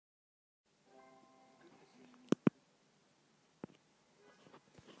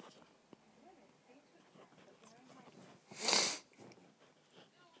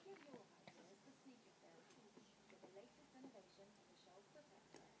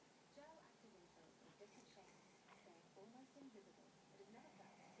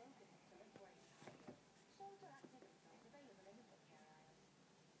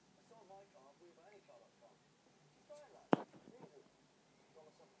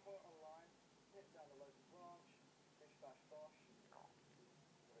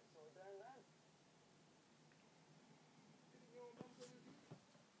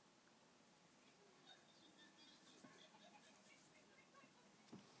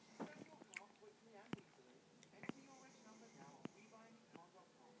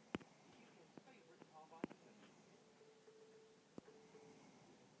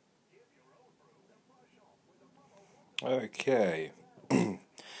Okay,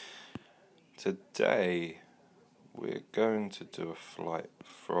 today we're going to do a flight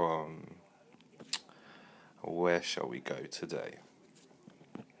from, where shall we go today?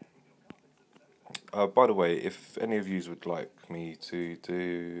 By the way, if any of you would like me to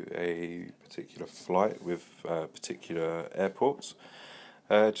do a particular flight with particular airports,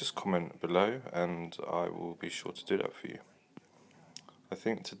 just comment below and I will be sure to do that for you. I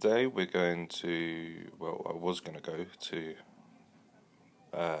think today we're going to, well, I was going to go to,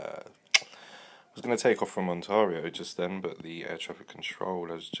 I was going to take off from Ontario just then, but the air traffic control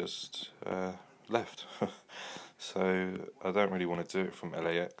has just left. So I don't really want to do it from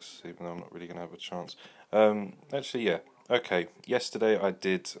LAX, even though I'm not really going to have a chance. Actually, yeah. Okay, yesterday I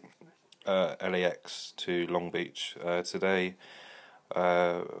did LAX to Longbeach. Today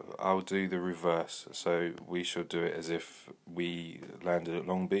I'll do the reverse. So we shall do it as if we landed at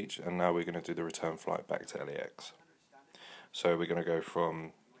Longbeach, and now we're going to do the return flight back to LAX. So we're going to go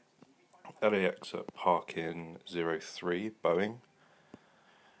from LAX at Park-in 03 Boeing,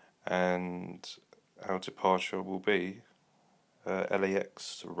 and our departure will be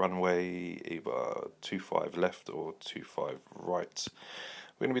LAX runway either 25 left or 25 right.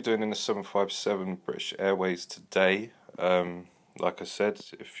 We're going to be doing in the 757 British Airways today. Like I said,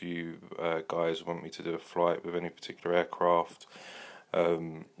 if you guys want me to do a flight with any particular aircraft,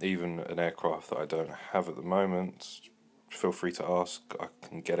 even an aircraft that I don't have at the moment, feel free to ask. I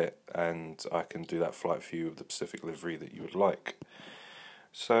can get it and I can do that flight for you with the Pacific livery that you would like.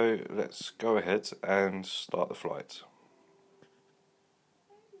 So let's go ahead and start the flight.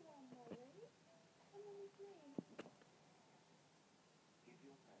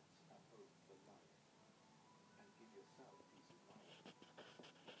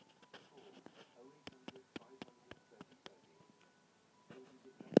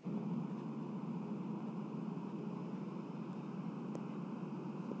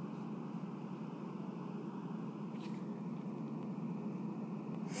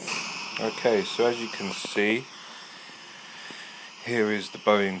 Okay, so as you can see, here is the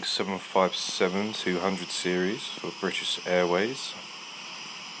Boeing 757-200 series for British Airways.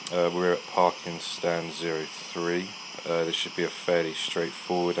 We're at Park-in stand 03. This should be a fairly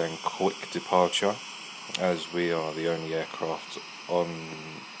straightforward and quick departure, as we are the only aircraft on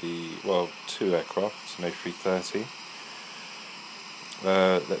the, well, two aircraft, an A330.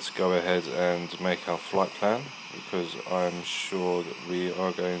 Let's go ahead and make our flight plan, because I'm sure that we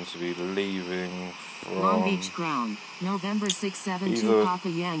are going to be leaving from Longbeach ground, November 672 Papa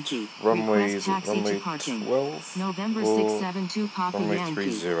Yankee. Runways Request taxi runway to parking. 12 November or 672 Papa runway Yankee.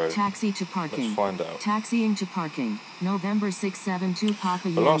 30. Taxi to parking. Let's find out. Taxiing to parking. November 672 Papa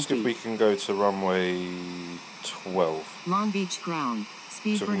Yankee. I'll ask if we can go to runway 12. Longbeach ground.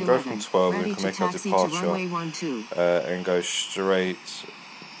 Speedbird So if we can 11. go from 12, Ready we can to make our taxi departure to runway 12. And go straight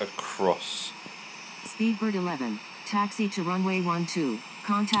across. Speedbird 11. Taxi to runway 12.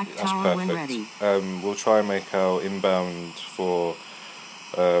 Contact That's tower when perfect. ready. We'll try and make our inbound for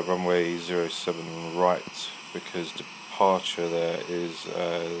runway 07 right, because departure there is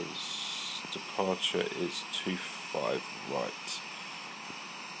 25 right.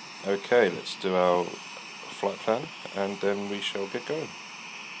 Okay, let's do our flight plan and then we shall get going.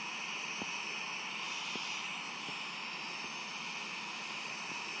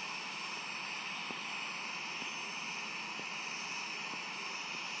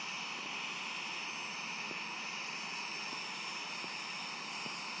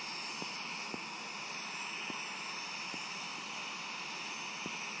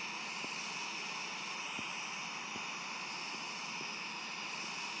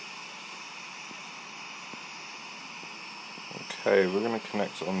 Okay, we're going to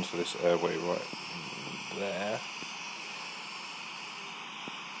connect onto this airway right there,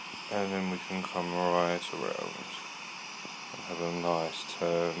 and then we can come right around and have a nice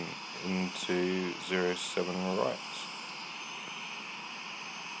turn into 07 right.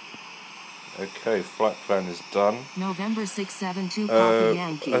 Okay, flight plan is done. November 672 Papa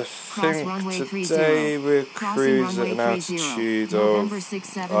Yankee. I Cross runway think today 30. we're Crossing cruising at an runway 30. altitude November of,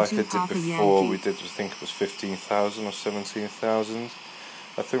 672 like I did Papa before, Yankee. we did, I think it was 15,000 or 17,000.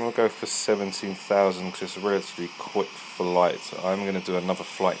 I think we'll go for 17,000 because it's a relatively quick flight. I'm going to do another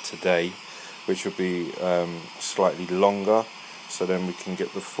flight today, which will be slightly longer. so then we can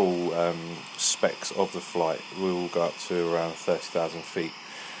get the full specs of the flight. We will go up to around 30,000 feet.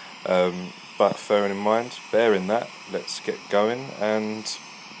 But bearing that, let's get going, and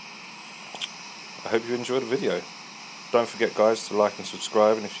I hope you enjoyed the video. Don't forget, guys, to like and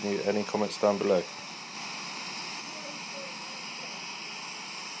subscribe, and if you need any comments down below.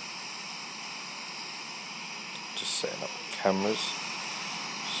 Just setting up the cameras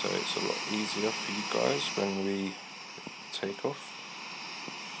so it's a lot easier for you guys when we take off.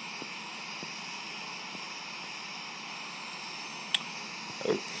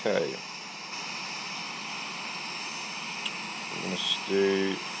 Okay, I'm going to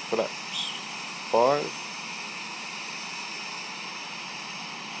do flaps 5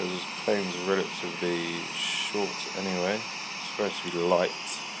 because this plane's relatively short anyway. It's going to be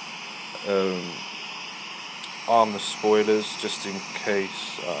light. Arm the spoilers just in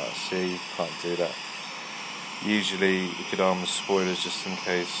case. See, can't do that. Usually we could arm the spoilers just in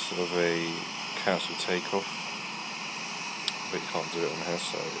case of a cancelled takeoff, but you can't do it on here,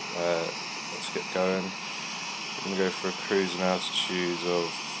 so let's get going. We're going to go for a cruising altitude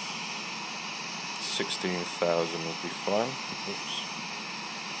of 16,000 will be fine. Oops.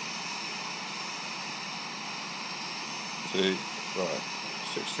 See, right,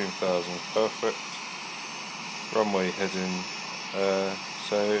 16,000 is perfect. Runway heading,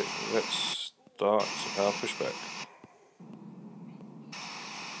 so let's start our pushback.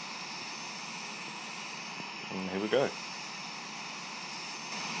 And here we go.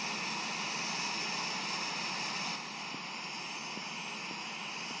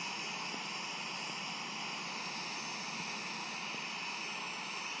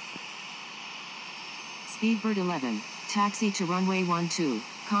 Speedbird 11, taxi to runway 12,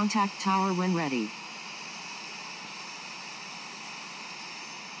 contact tower when ready.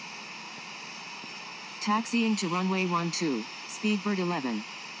 Taxiing to runway 12, Speedbird 11.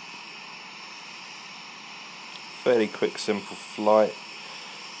 Fairly quick, simple flight.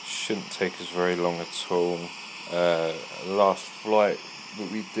 Shouldn't take us very long at all. Last flight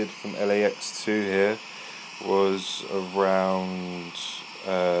that we did from LAX to here was around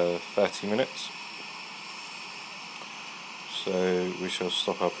 30 minutes. So we shall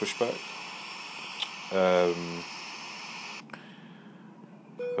stop our pushback.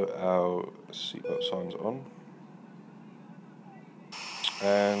 Put our seatbelt signs on.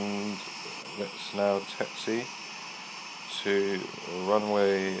 And let's now taxi to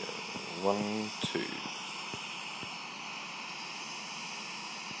runway 12.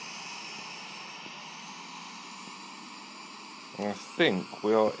 I think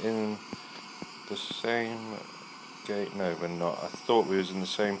we are in the same gate. No, we're not. I thought we was in the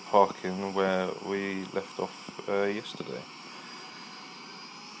same parking where we left off yesterday.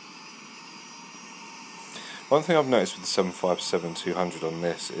 One thing I've noticed with the 757-200 on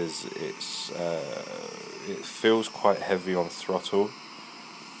this is it feels quite heavy on throttle,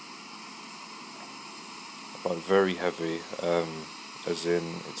 like very heavy, as in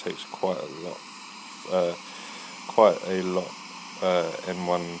it takes quite a lot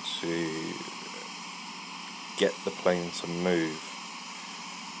N1 to get the plane to move.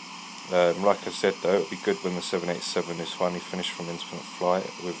 Like I said though, it'll be good when the 787 is finally finished from infinite flight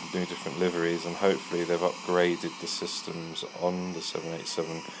with new different liveries, and hopefully they've upgraded the systems on the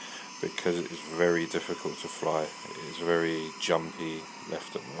 787 because it is very difficult to fly. It is very jumpy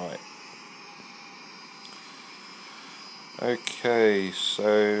left and right. Okay,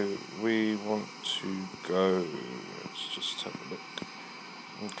 so we want to go, let's just have a look.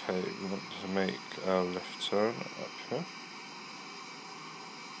 Okay, we want to make our left turn up here.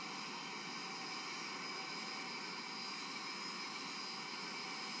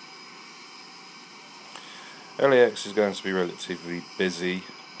 LAX is going to be relatively busy,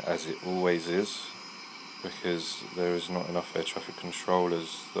 as it always is, because there is not enough air traffic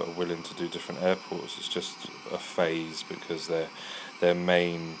controllers that are willing to do different airports. It's just a phase because their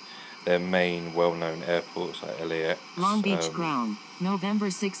main well-known airports like LAX. Longbeach ground, November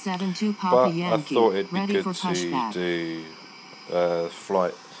 672 Papa but Yankee. I thought it'd be Ready good for to pushback. do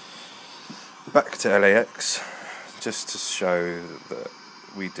flight back to LAX just to show that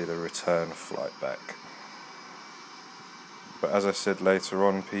we did a return flight back. But as I said later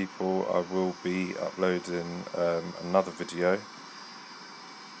on, people, I will be uploading another video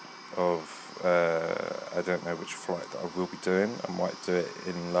of I don't know which flight that I will be doing. I might do it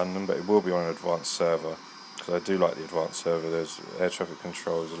in London, but it will be on an advanced server because I do like the advanced server. There's air traffic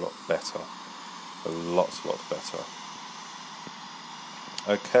control is a lot better, a lot better.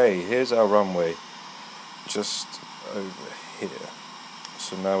 Okay, here's our runway just over here.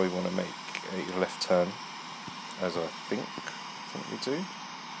 So now we want to make a left turn, as I think think we do.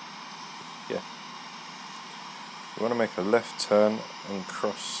 Yeah. We want to make a left turn and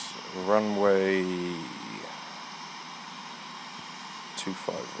cross runway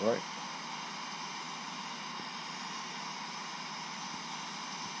 25, right?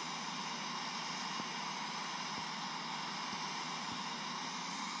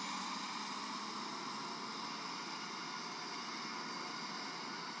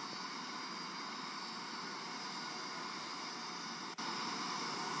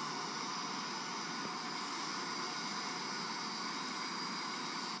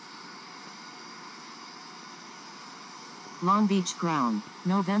 Longbeach ground,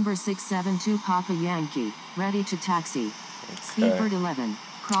 November 672 Papa Yankee, ready to taxi. Speedbird 11,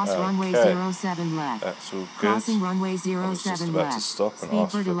 cross runway 07 left. That's all good. Crossing runway I was just 07 about left. to stop and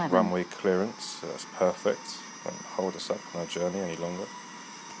ask for Speedbird 11. runway clearance, so that's perfect. Won't hold us up on our journey any longer.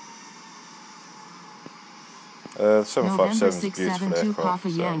 757 is a beautiful aircraft,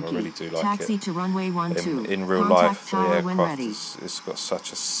 so I really do like taxi it. to runway 12. In real Contact life, the tower when aircraft ready. it's got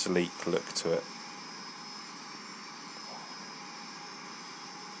such a sleek look to it.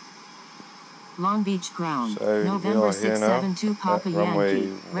 Longbeach ground, So November we are here now 672 Papa at runway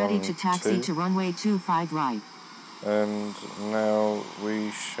Yankee, ready to taxi 12. to runway 25 right. And now we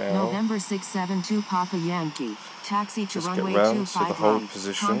shall November 672 Papa Yankee, taxi to just runway get round 25 to the hold right.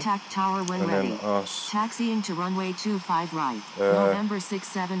 position, Contact tower when and ready. then ask Taxiing to runway 25 right. November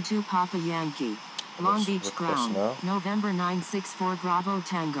 672 Papa Yankee. Long Beach ground, now. November 964 Bravo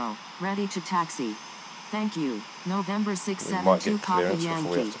Tango, ready to taxi. Thank you. November 672 Papa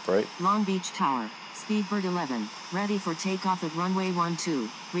Yankee. Long Beach Tower, Speedbird 11, ready for takeoff at runway 12,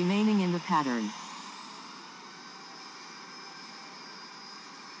 remaining in the pattern.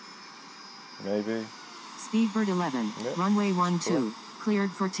 Maybe. Speedbird 11, yep. runway 12,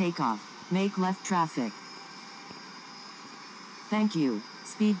 cleared for takeoff. Make left traffic. Thank you,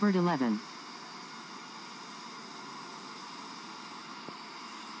 Speedbird 11.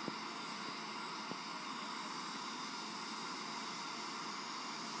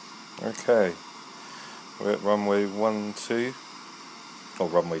 Okay, we're at runway 12, or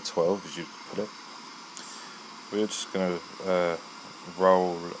runway 12 as you put it. We're just going to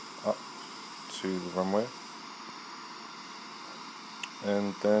roll up to the runway,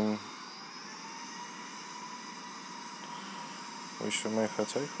 and then we should make our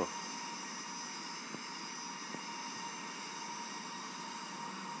takeoff.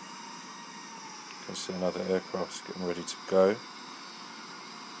 You can see another aircraft getting ready to go.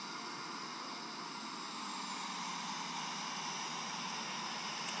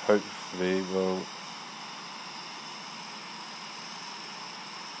 Hopefully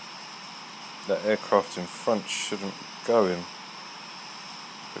that aircraft in front shouldn't be going,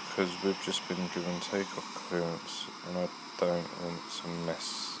 because we've just been given takeoff clearance and I don't want to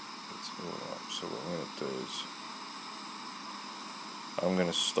mess it all up. So what I'm going to do is I'm going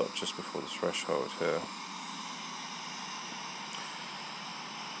to stop just before the threshold here,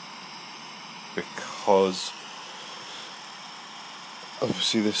 because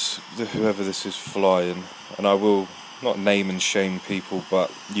obviously whoever this is flying, and I will not name and shame people,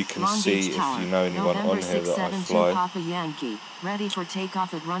 but you can see if you know anyone on here that I fly. Papa Yankee, ready for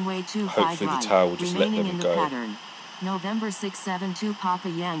takeoff at runway 25 Hopefully the right, tower will just let them in the go. pattern. November 672 Papa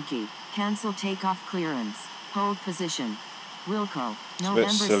Yankee, cancel takeoff clearance, hold position. Wilco, It's a bit November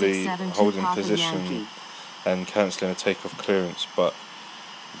silly 672 holding Papa position Yankee. and cancelling a takeoff clearance, but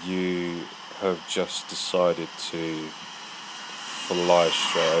you have just decided to fly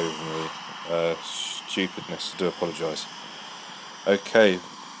straight over me. Stupidness, I do apologise. Okay,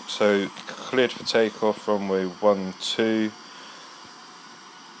 so cleared for takeoff, runway 12,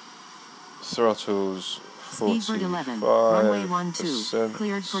 throttles 45%. Speedbird 11, runway 12,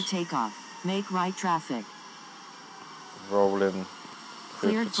 cleared for takeoff, make right traffic. Rolling,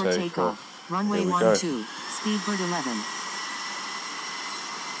 cleared for takeoff, runway 12, Speedbird 11.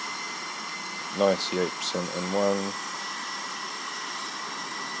 98% and 1.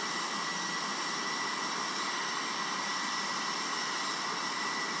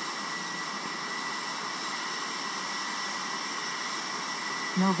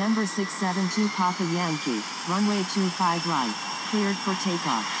 November 672 Papa Yankee, runway 25 right, cleared for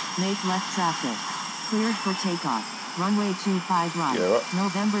takeoff, make left traffic. Cleared for takeoff, runway 25 right,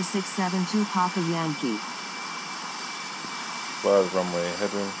 November 672 Papa Yankee. Fly the runway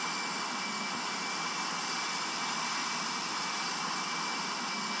heading.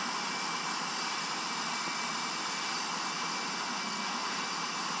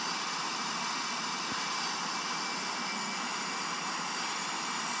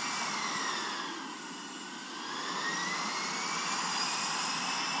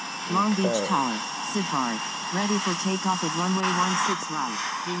 Longbeach Tower, sit hard. Ready for takeoff at runway 16 right,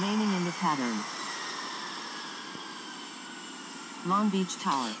 remaining in the pattern. Longbeach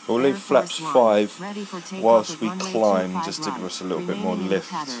Tower. We'll leave flaps 5 whilst we climb, just to give us a little bit more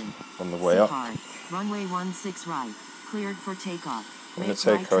lift on the way up. Runway 16 right, cleared for takeoff. I'm going to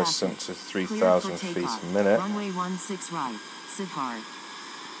take our ascent to 3,000 feet a minute. Runway 16 right, sit hard.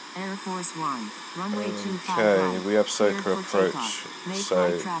 Air Force 1, runway 25 okay, right, we have SOCA approach,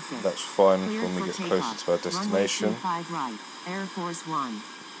 so that's fine when we get closer to our destination. Runway 25 right, Air Force 1.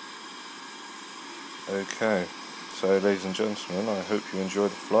 Okay, so ladies and gentlemen, I hope you enjoy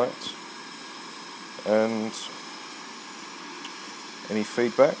the flight, and any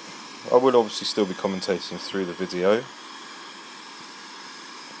feedback? I will obviously still be commentating through the video,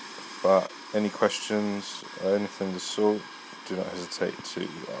 but any questions or anything of the sort, do not hesitate to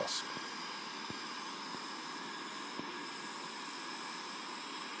ask.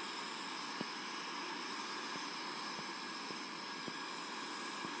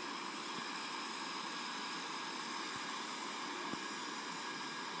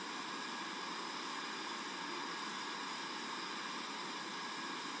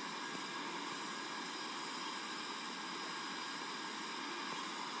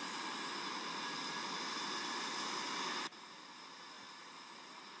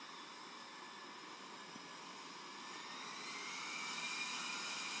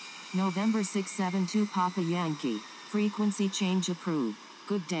 November 672 Papa Yankee, frequency change approved,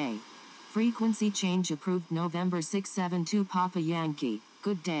 good day. Frequency change approved November 672 Papa Yankee,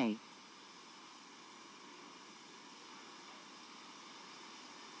 good day.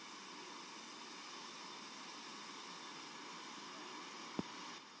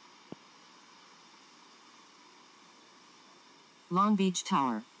 Longbeach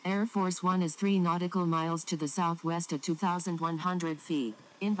Tower, Air Force 1 is 3 nautical miles to the southwest at 2,100 feet,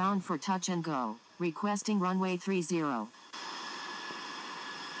 inbound for touch and go, requesting runway 30.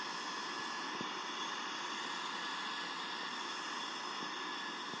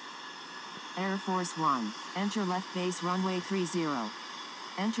 Air Force 1, enter left base runway 30.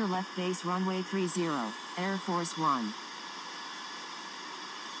 Enter left base runway 30, Air Force 1.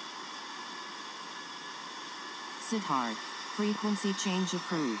 Sit hard. Frequency change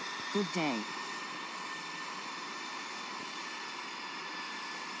approved. Good day.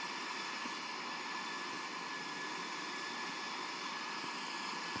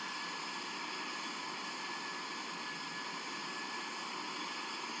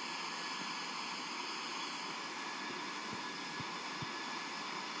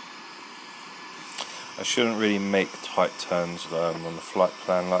 I shouldn't really make tight turns on the flight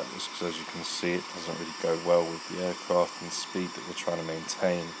plan like this, because as you can see, it doesn't really go well with the aircraft and the speed that we're trying to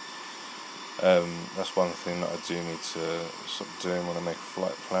maintain. That's one thing that I do need to stop doing when I make a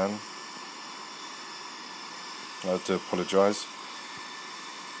flight plan. I do apologise.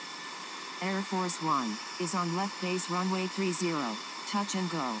 Air Force 1 is on left base runway 30, touch and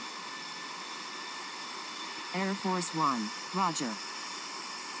go. Air Force 1, roger.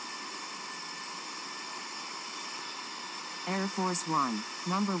 Air Force 1,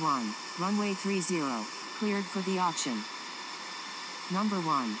 number 1, runway 30, cleared for the option. Number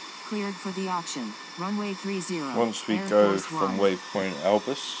 1, cleared for the option, runway 30. Once we Air go Force from 1. waypoint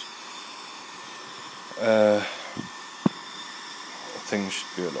Albus, things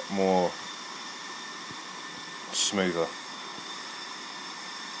should be a lot more smoother.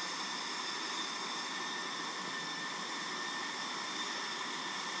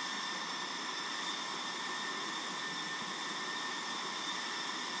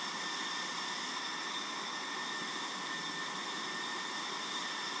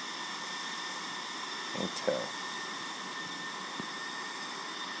 Okay.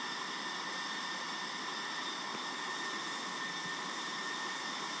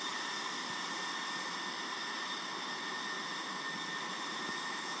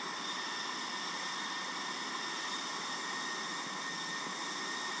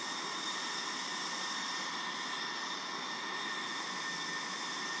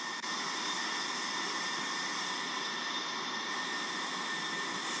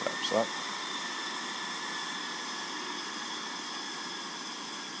 Flaps up.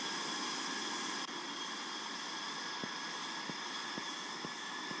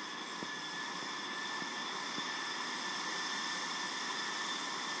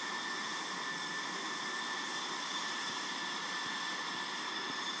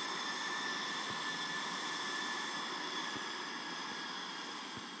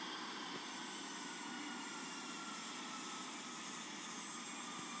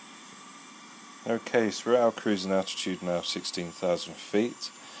 Okay, so we're at our cruising altitude now, 16,000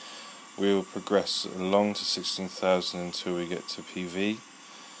 feet. we will progress along to 16,000 until we get to PV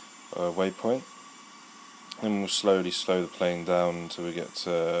waypoint. Then we'll slowly slow the plane down until we get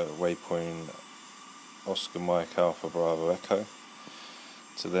to waypoint Oscar Mike Alpha Bravo Echo,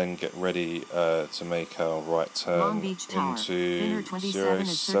 to then get ready to make our right turn into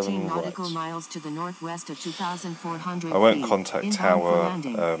 07 right. Miles to the northwest of 2,400 I won't contact tower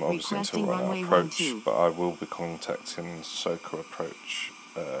obviously until we're on our approach, but I will be contacting SOCA approach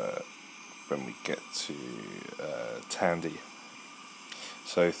when we get to Tandy.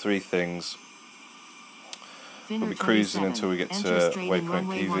 So 3 things. We'll be cruising until we get to waypoint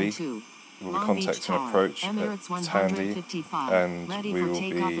PV. We'll be contacting approach at Tandy, and we will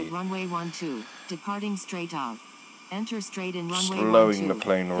be departing straight out. Enter straight in runway slowing the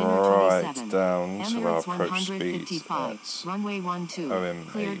plane right down to our approach speed at runway 12,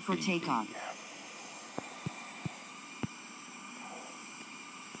 cleared for takeoff.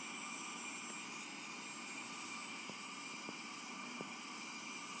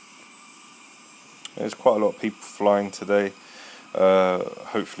 There's quite a lot of people flying today.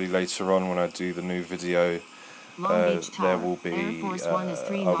 Hopefully later on when I do the new video, there will be,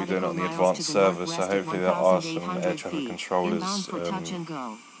 I'll be doing it on the advanced server, so hopefully there are some air traffic controllers playing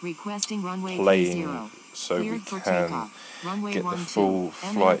so we can get the full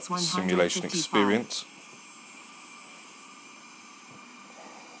flight simulation experience.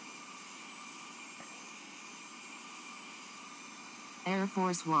 Air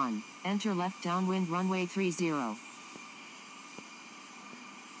Force 1, enter left downwind runway 30.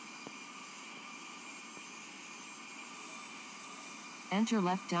 Enter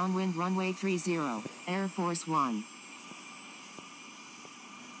left downwind runway 30, Air Force 1.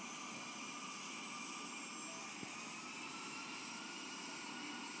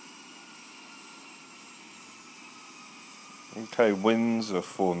 Okay, winds are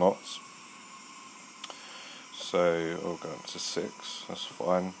 4 knots. So I'll go up to 6. That's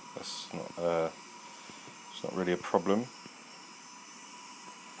fine. That's not. It's not really a problem.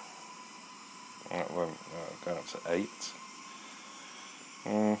 That won't go up to 8.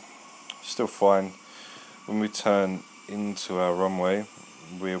 Still fine. When we turn into our runway,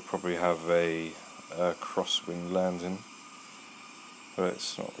 we'll probably have a crosswind landing, but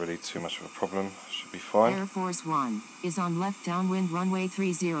it's not really too much of a problem. Should be fine. Air Force 1 is on left downwind runway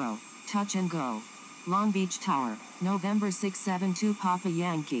 30. Touch and go. Longbeach Tower, November 672 Papa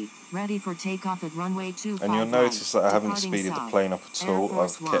Yankee, ready for takeoff at runway 25. And you'll notice that I haven't speeded the plane up at all.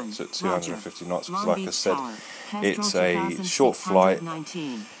 I've kept it 250 knots because, like I said, it's a short flight.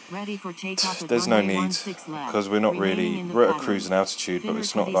 There's no need, because we're at a cruising altitude, but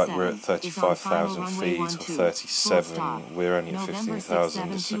it's not like we're at 35,000 feet or 37. We're only at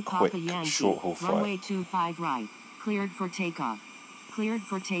 15,000. It's a quick, short haul flight. Runway 25 right, cleared for takeoff. Cleared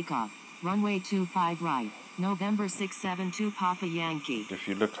for takeoff. Runway 25 right, November 672 Papa Yankee. If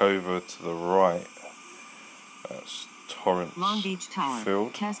you look over to the right, that's Torrance Longbeach Tower,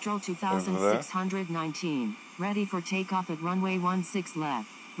 Field, Kestrel 2619, ready for takeoff at runway 16 left,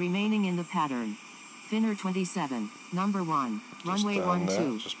 remaining in the pattern. Finner 27, number 1, runway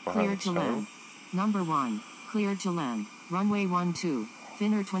 12, cleared to land. Number 1, cleared to land, runway 12.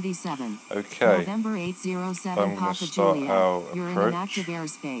 Finner 27. Okay. November 807 Papa Juliet. You're in an active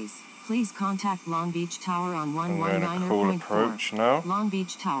airspace. Please contact Longbeach Tower on 119.4. Approach now.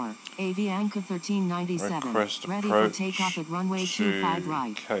 Longbeach Tower, Avianca 1397. Ready for takeoff at runway 25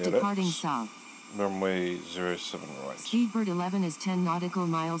 right. KLAX. Departing south. Runway 07 right. Speedbird 11 is 10 nautical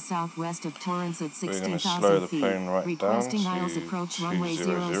miles southwest of Torrance at 16,000 feet. Right, requesting Isles approach runway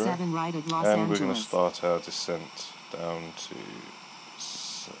 07 right at Los Angeles. And we're going to start our descent down to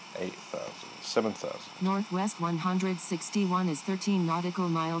 7,000. Northwest 161 is 13 nautical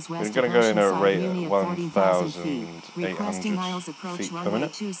miles west of Oceanside, at a rate of 14,000 feet. Requesting Isles approach runway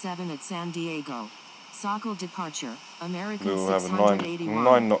 27 at San Diego. Sockle departure, American 681. We'll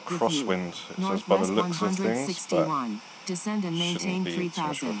have a 9 knot crosswind, it says by the looks of things, but descend and maintain shouldn't be too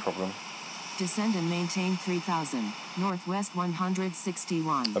much of a 3,000. problem. Descend and maintain 3,000. Northwest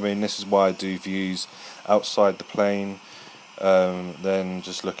 161. I mean, this is why I do views outside the plane. Then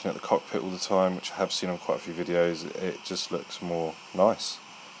just looking at the cockpit all the time, which I have seen on quite a few videos, it just looks more nice.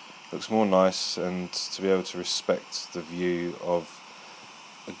 And to be able to respect the view of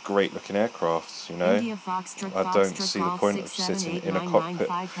a great looking aircraft, you know. I don't see the point of sitting in a cockpit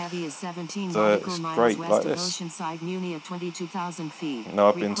that's great like this. Now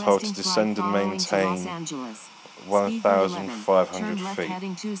I've been told to descend and maintain 1,500 feet.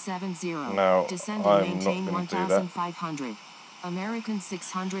 Now I'm not going to do that. American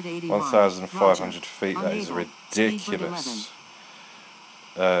 681. 1,500 feet, that is ridiculous.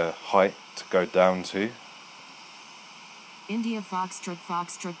 height to go down to. India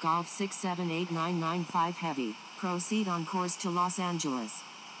Foxtrot Golf 678-995 heavy. Proceed on course to Los Angeles.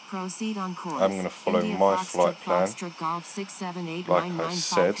 Proceed on course. I'm going to follow India my flight plan. Foxtrot Golf 678-995 like I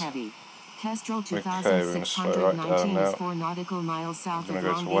said. heavy. Kestrel Okay, we're going to slow right down 2619 now. is 4 nautical miles south of We're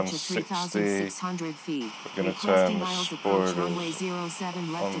going to go Long to Beach at 160. 3,600 feet. We're going to Requesting turn the miles approach spoilers runway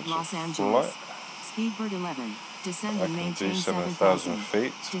 07 left at onto Los Angeles. flight. Speedbird 11. Descend I and can maintain do 7,000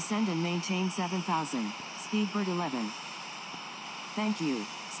 feet. Descend and maintain 7,000. Speedbird 11. Thank you,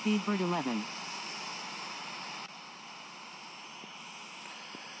 Speedbird 11.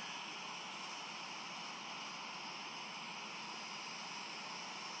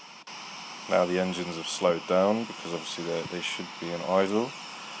 Now the engines have slowed down because obviously they should be in idle.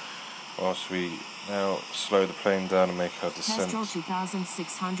 Whilst we now slow the plane down and make our descent. Kestrel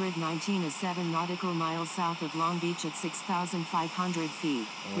 2619 is 7 nautical miles south of Long Beach at 6,500 feet.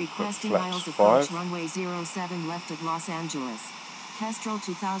 Requesting miles approach runway 07 left at Los Angeles. Kestrel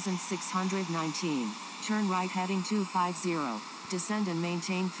 2619. Turn right heading 250. Descend and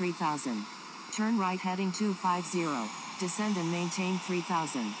maintain 3,000. Turn right heading 250. Descend and maintain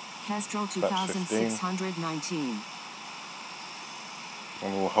 3,000. Kestrel 2619.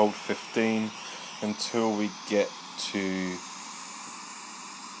 And we'll hold 15 until we get to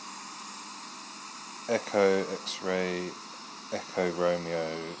Echo X-Ray Echo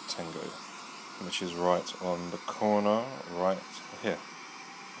Romeo Tango, which is right on the corner right here.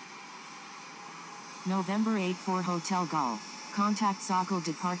 November 8-4 Hotel Golf. Contact Sokol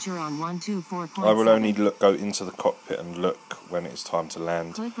departure on 124.7. I will only go into the cockpit and look when it's time to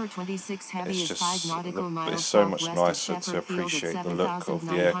land. Clipper 26 heavy It's is just 5 nautical miles it's so much southwest nicer of to Shepherd Field appreciate at the look of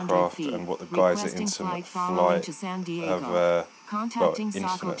the 7,900 aircraft feet. and what the guys at Requesting Infinite flight Flight to San Diego. have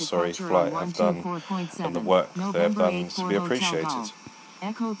done, and the work they've done is to be appreciated.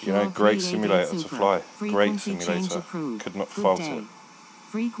 You know, great simulator to fly. Great simulator. Could not fault it.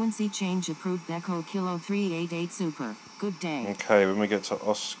 Frequency change approved. Echo Kilo 388 Super. Good day. Okay, when we get to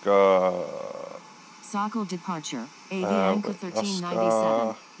Oscar... Sokol departure. Avianca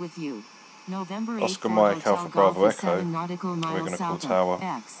 1397. With you. November 8 Oscar Mike Alpha Bravo Echo. We're going to call tower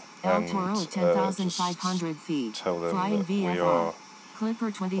and just tell them that we are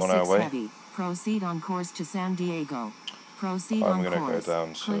Clipper 26 on our way. heavy. Proceed on course to San Diego. Proceed I'm on going to course. go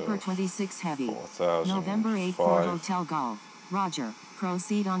down to Clipper 26 heavy. 4,005. November 8 4 Hotel Golf. Roger.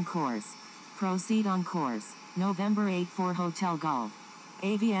 Proceed on course. Proceed on course. November 8 4 Hotel Golf.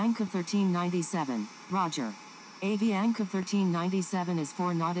 Avianca 1397. Roger. Avianca 1397 is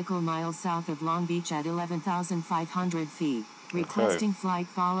 4 nautical miles south of Long Beach at 11,500 feet. Requesting flight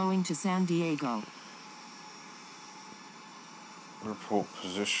following to San Diego. Report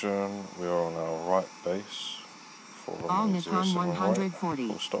position. We are on our right base. All Nippon 140.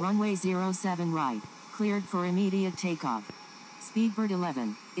 Right. Runway 07 right. Cleared for immediate takeoff. Speedbird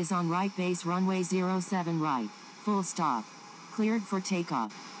 11 is on right base. Runway 07 right. Full stop. Cleared for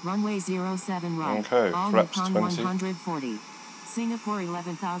takeoff. Runway 07 right. Okay, all flaps Nippon 20. 140. Singapore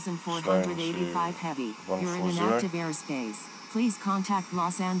 11,485 heavy. You're in inactive airspace. Please contact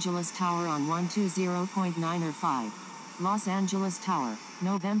Los Angeles Tower on 120.9 or 5. Los Angeles Tower,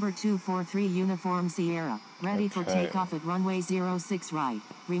 November 243 Uniform Sierra. Ready for takeoff at runway 06 right.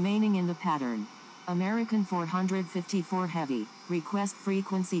 Remaining in the pattern. American 454 heavy. Request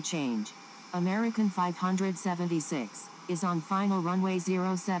frequency change. American 576 is on final runway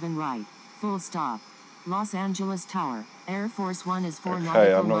 07 right. Full stop. Los Angeles Tower, Air Force One is 4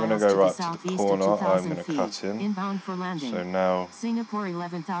 nautical miles to the southeast of 2,000 feet. Cut in. Inbound for landing. So now Singapore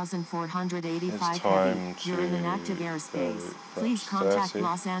 11,485 heavy. You're in an active airspace. Please contact 30.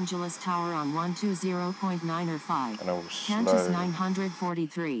 Los Angeles Tower on 120.9 or 5. And I will Qantas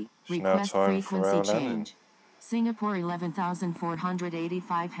 943. Request frequency change. Singapore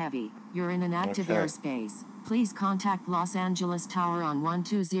 11,485 heavy. You're in an active airspace. Please contact Los Angeles Tower on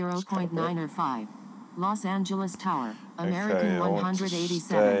 120.9 or 5. Los Angeles Tower, American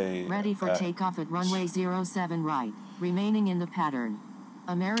 187, ready for takeoff at runway 07 right, remaining in the pattern.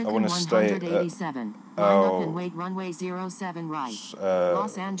 American 187, line up and wait runway 07 right.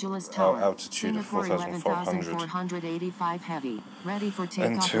 Los Angeles Tower, altitude Singapore 11,485 heavy, ready for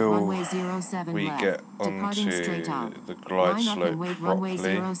takeoff at runway 07 left, departing straight out. The glide line up slope and wait properly.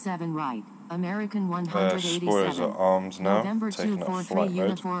 runway 07 right. American 187. Spoilers are armed now. November 243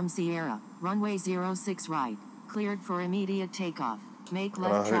 Uniform Sierra. Runway 06 right. Cleared for immediate takeoff. Make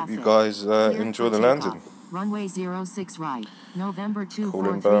left traffic. And I hope you guys enjoy the landing. Runway 06 right. November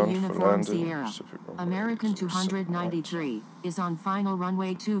 243 Uniform Sierra. American 293 is on final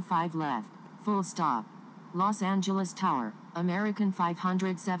runway 25 left. Full stop. Los Angeles Tower, American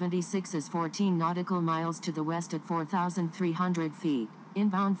 576 is 14 nautical miles to the west at 4,300 feet.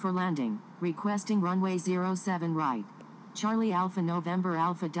 Inbound for landing. Requesting runway 07 right. Charlie Alpha November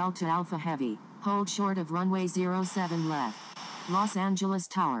Alpha Delta Alpha Heavy. Hold short of runway 07 left. Los Angeles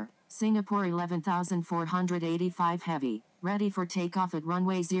Tower. Singapore 11,485 Heavy. Ready for takeoff at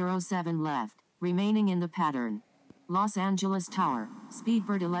runway 07 left. Remaining in the pattern. Los Angeles Tower.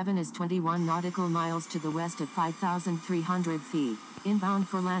 Speedbird 11 is 21 nautical miles to the west at 5,300 feet. Inbound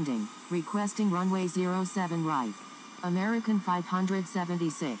for landing. Requesting runway 07 right. American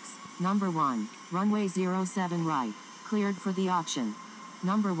 576. Number 1. Runway 07 right. Cleared for the auction.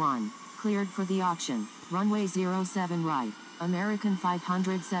 Number 1. Cleared for the auction. Runway 07 right. American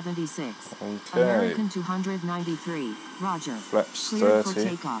 576. Okay. American 293. Roger. Flaps Cleared 30. for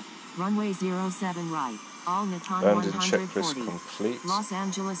takeoff. Runway 07 right. All Nippon Landing 140. checklist complete. Los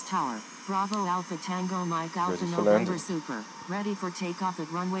Angeles Tower. Bravo Alpha Tango Mike Alpha November landing. Super. Ready for takeoff at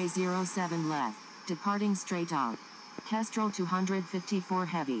runway 07 left. Departing straight out. Kestrel 254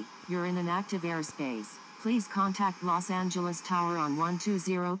 Heavy. You're in an active airspace. Please contact Los Angeles Tower on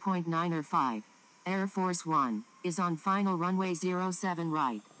 120.9 or 5. Air Force One is on final runway 07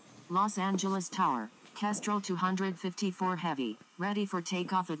 right. Los Angeles Tower. Kestrel 254 Heavy. Ready for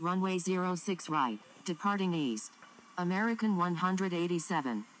takeoff at runway 06 right. Departing east. American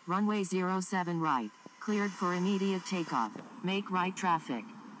 187. Runway 07 right. Cleared for immediate takeoff. Make right traffic.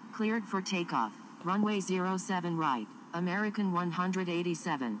 Cleared for takeoff. Runway 07 right. American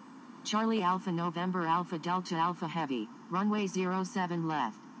 187. Charlie Alpha November Alpha Delta Alpha Heavy. Runway 07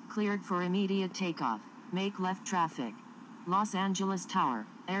 left. Cleared for immediate takeoff. Make left traffic. Los Angeles Tower.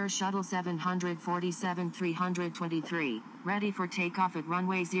 Air Shuttle 747-323. Ready for takeoff at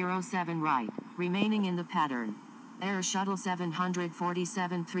runway 07 right. Remaining in the pattern. Air Shuttle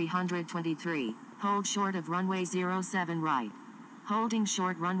 747-323. Hold short of runway 07 right. Holding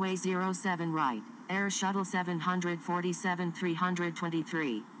short runway 07 right. Air Shuttle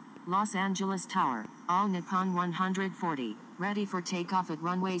 747-323. Los Angeles Tower. All Nippon 140. Ready for takeoff at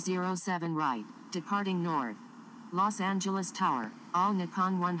runway 07 right. Departing north. Los Angeles Tower. All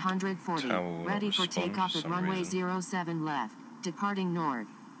Nippon 140. Ready for takeoff at runway 07 left. Departing north.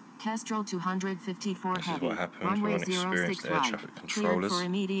 Kestrel 254 This Heavy. is what happens Runway when unexperienced 06 air right. traffic Cleared controllers. for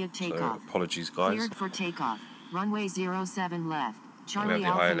immediate So takeoff. apologies, guys. Cleared for takeoff. Runway 07 left. Charlie the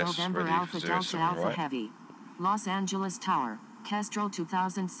Alpha ILS November ready Alpha for Delta 07 Alpha right. Heavy. Los Angeles Tower. Kestrel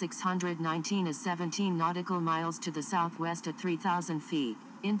 2,619 is 17 nautical miles to the southwest at 3,000 feet.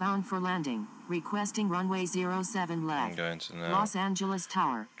 Inbound for landing. Requesting runway 07 left. I'm going to now Los Angeles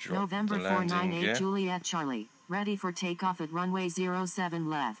Tower. November the landing 498 gear. Juliet Charlie. Ready for takeoff at runway 07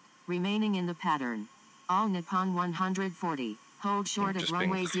 left. Remaining in the pattern. All Nippon 140. Hold short of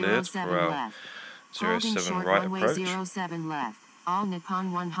runway 07 left. Holding short right runway approach. 07 left. All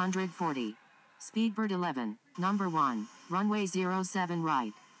Nippon 140. Speedbird 11. Number 1. Runway 07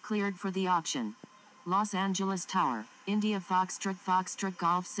 right. Cleared for the auction. Los Angeles Tower. India Foxtrot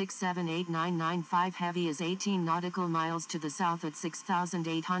Golf 6789995 Heavy is 18 nautical miles to the south at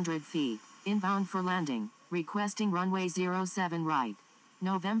 6,800 feet. Inbound for landing. Requesting runway 07 right.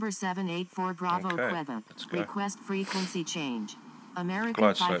 November 784 Bravo Quebec. Request frequency change.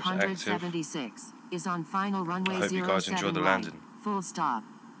 American 576 is on final runway 07 you guys enjoy the right. landing. Full stop.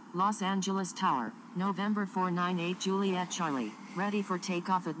 Los Angeles Tower. November 498 Juliet Charlie. Ready for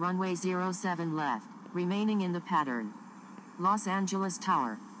takeoff at runway 07 left. Remaining in the pattern. Los Angeles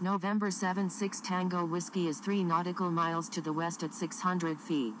Tower. November 76 Tango Whiskey is 3 nautical miles to the west at 600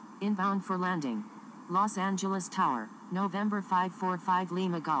 feet. Inbound for landing. Los Angeles Tower. November 545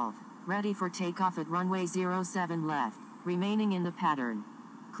 Lima Golf. Ready for takeoff at runway 07 left. Remaining in the pattern.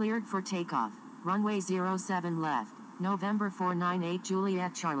 Cleared for takeoff. Runway 07 left. November 498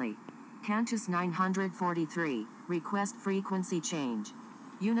 Juliet Charlie. Qantas 943. Request frequency change.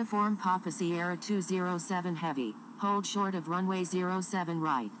 Uniform Papa Sierra 207 Heavy. Hold short of runway 07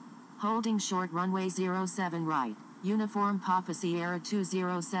 right. Holding short runway 07 right. Uniform Papa Sierra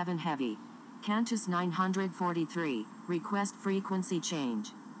 207 Heavy. Qantas 943. Request frequency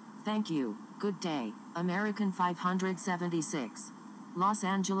change. Thank you. Good day. American 576. Los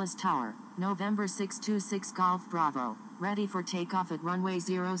Angeles Tower. November 626 Golf Bravo. Ready for takeoff at runway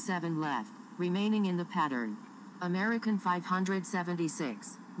 07 left. Remaining in the pattern. American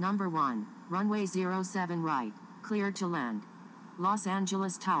 576. Number 1. Runway 07 right. Cleared to land. Los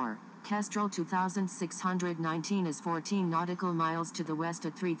Angeles Tower. Kestrel 2,619 is 14 nautical miles to the west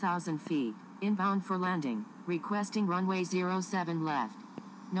at 3,000 feet. Inbound for landing. Requesting runway 07 left.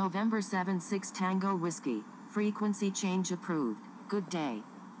 November 76 Tango Whiskey. Frequency change approved. Good day.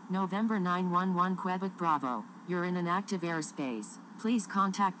 November 911 Quebec Bravo. You're in an active airspace. Please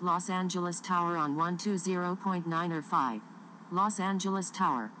contact Los Angeles Tower on 120.9 or 5. Los Angeles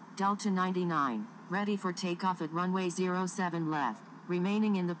Tower, Delta 99, ready for takeoff at runway 07 left,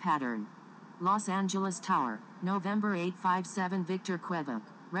 remaining in the pattern. Los Angeles Tower, November 857 Victor Quebec,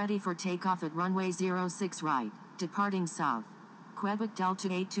 ready for takeoff at runway 06 right, departing south. Quebec Delta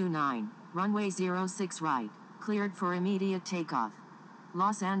 829, runway 06 right, cleared for immediate takeoff.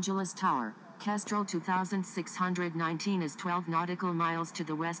 Los Angeles Tower, Kestrel 2619 is 12 nautical miles to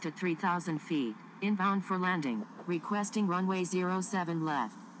the west at 3,000 feet, inbound for landing, requesting runway 07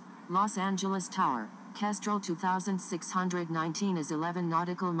 left. Los Angeles Tower, Kestrel 2619 is 11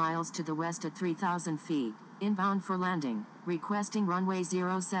 nautical miles to the west at 3,000 feet, inbound for landing, requesting runway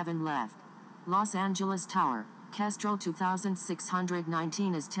 07 left. Los Angeles Tower, Kestrel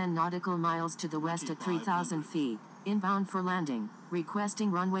 2619 is 10 nautical miles to the west at 3,000 feet, inbound for landing,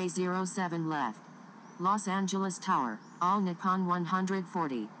 requesting runway 07 left. Los Angeles Tower, All Nippon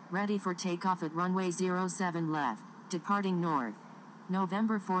 140, ready for takeoff at runway 07 left, departing north.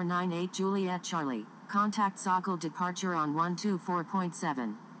 November 498 Juliet Charlie, contact Sokol departure on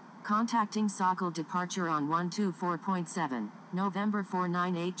 124.7. Contacting Sokol departure on 124.7, November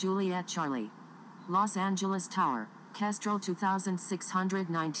 498 Juliet Charlie. Los Angeles Tower, Kestrel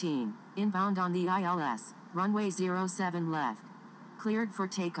 2619, inbound on the ILS, runway 07 left. Cleared for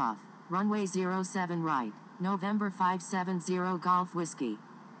takeoff, runway 07 right, November 570 Golf Whiskey.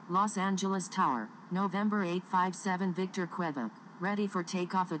 Los Angeles Tower, November 857 Victor Quebec, ready for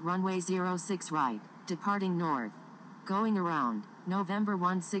takeoff at runway 06 right, departing north. Going around, November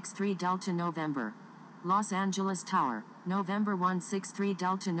 163 Delta November. Los Angeles Tower, November 163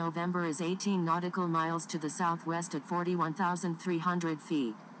 Delta November is 18 nautical miles to the southwest at 41,300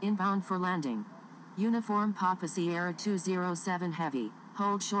 feet, inbound for landing. Uniform Papa Sierra 207 Heavy,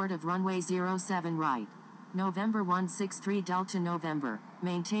 hold short of runway 07 right. November 163 Delta November,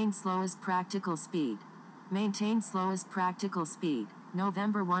 maintain slowest practical speed. Maintain slowest practical speed,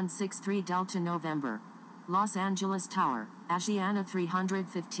 November 163 Delta November. Los Angeles Tower, Asiana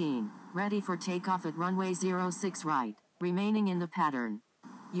 315, ready for takeoff at runway 06 right, remaining in the pattern.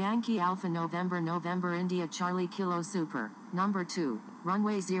 Yankee Alpha November November India Charlie Kilo Super, number 2,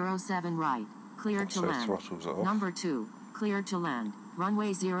 runway 07 right, cleared to land. Number 2, cleared to land,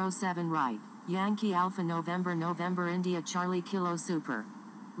 runway 07 right, Yankee Alpha November November India Charlie Kilo Super.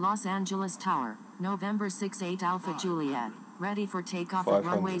 Los Angeles Tower, November 68 Alpha Juliet, ready for takeoff at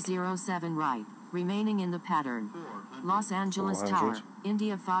runway 07 right, remaining in the pattern. Los Angeles Tower,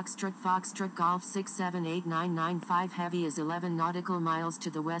 India Foxtrot Golf 6789995 Heavy is 11 nautical miles to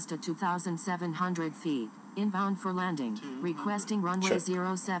the west at 2,700 feet, inbound for landing, requesting runway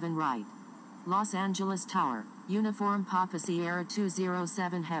 07 right. Los Angeles Tower, Uniform Papa Sierra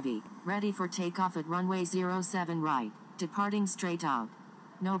 207 Heavy, ready for takeoff at runway 07 right, departing straight out.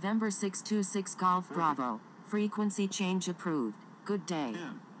 November 626 Golf Bravo, frequency change approved, good day.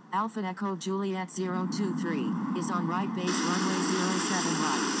 Alpha Echo Juliet 023, is on right base runway 07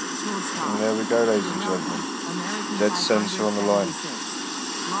 right, full stop. And there we go, ladies and gentlemen. Dead center on the line.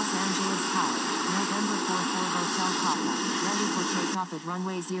 Los Angeles Tower, November 44 Hotel Papa, ready for takeoff at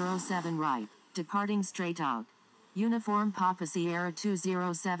runway 07 right, departing straight out. Uniform Papa Sierra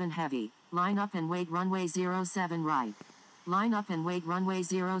 207 Heavy, line up and wait runway 07 right. Line up and wait runway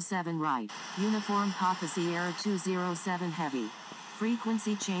 07 right, Uniform Papa Sierra 207 Heavy.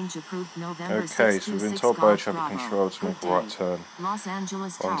 Frequency change approved November 626 Okay, so we've been told by traffic Bravo. control to make a right turn. Los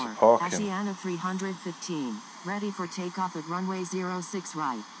Angeles Tower, Asiana 315, ready for takeoff at runway 06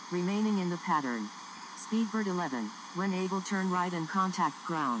 right, remaining in the pattern. Speedbird 11, when able turn right and contact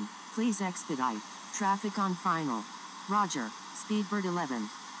ground, please expedite. Traffic on final. Roger, Speedbird 11.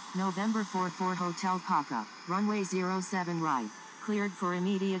 November 44 Hotel Papa, runway 07 right, cleared for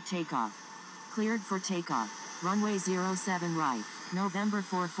immediate takeoff. Cleared for takeoff, runway 07 right, November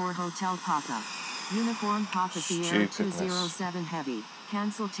 44 Hotel Papa. Uniform Papa Sierra 207 Heavy,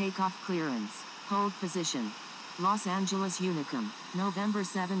 cancel takeoff clearance, hold position. Los Angeles Unicum, November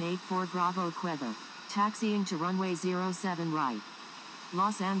 784 Bravo Quebec, taxiing to runway 07 right.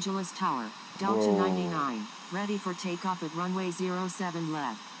 Los Angeles Tower, Delta 99, ready for takeoff at runway 07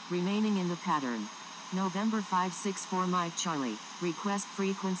 left, remaining in the pattern. November 564 Mike Charlie, request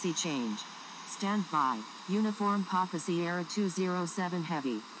frequency change. Stand by, Uniform Papa Sierra 207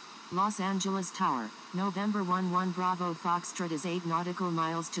 Heavy. Los Angeles Tower, November 11 Bravo Foxtrot is 8 nautical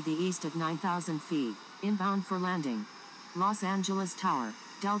miles to the east at 9,000 feet, inbound for landing. Los Angeles Tower,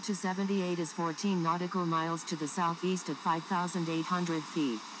 Delta 78 is 14 nautical miles to the southeast at 5,800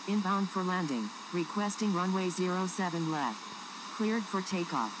 feet, inbound for landing, requesting runway 07 left. Cleared for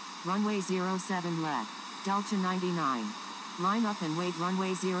takeoff, runway 07 left. Delta 99. Line up and wait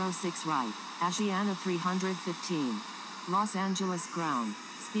runway 06 right, Asiana 315. Los Angeles ground,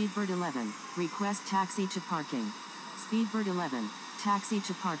 Speedbird 11, request taxi to parking. Speedbird 11, taxi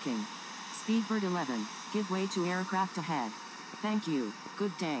to parking. Speedbird 11, give way to aircraft ahead. Thank you,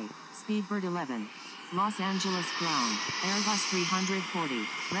 good day, Speedbird 11. Los Angeles ground, Airbus 340,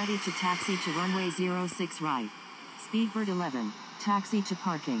 ready to taxi to runway 06 right. Speedbird 11, taxi to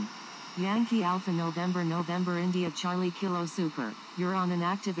parking. Yankee Alpha November November India Charlie Kilo Super, you're on an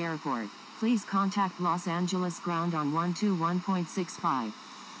active airport. Please contact Los Angeles ground on 121.65.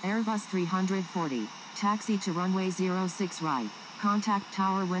 Airbus 340, taxi to runway 06 right, contact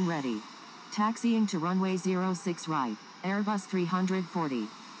tower when ready. Taxiing to runway 06 right, Airbus 340.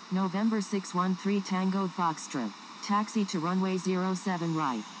 November 613 Tango Foxtrot, taxi to runway 07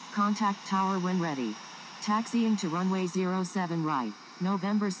 right, contact tower when ready. Taxiing to runway 07 right,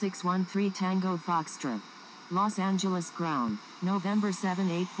 November 613 Tango Foxtrot. Los Angeles ground, November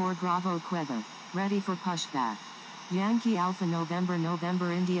 784 Bravo Quebec, ready for pushback. Yankee Alpha November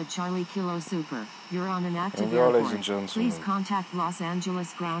November India Charlie Kilo Super, you're on an active airport. Please contact Los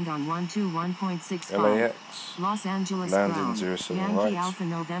Angeles ground on 121.65. LAX, Los Angeles landing ground, 07 Yankee right, Alpha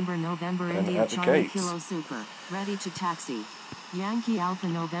November November and India at the Charlie gate. Kilo Super, ready to taxi. Yankee Alpha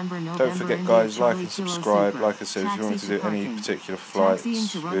November November Don't forget India guys, like Charlie and Kilo subscribe. Super, Like I said, if you want to do any particular flights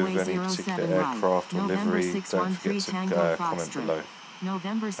with any particular aircraft or livery, don't forget to comment below.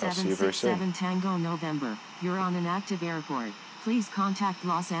 November I'll see you very soon. 767 Tango November, you're on an active airport. Please contact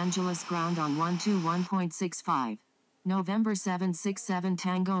Los Angeles ground on 121.65. November 767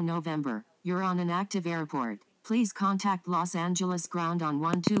 Tango November, you're on an active airport. Please contact Los Angeles ground on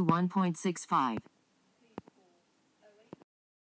 121.65.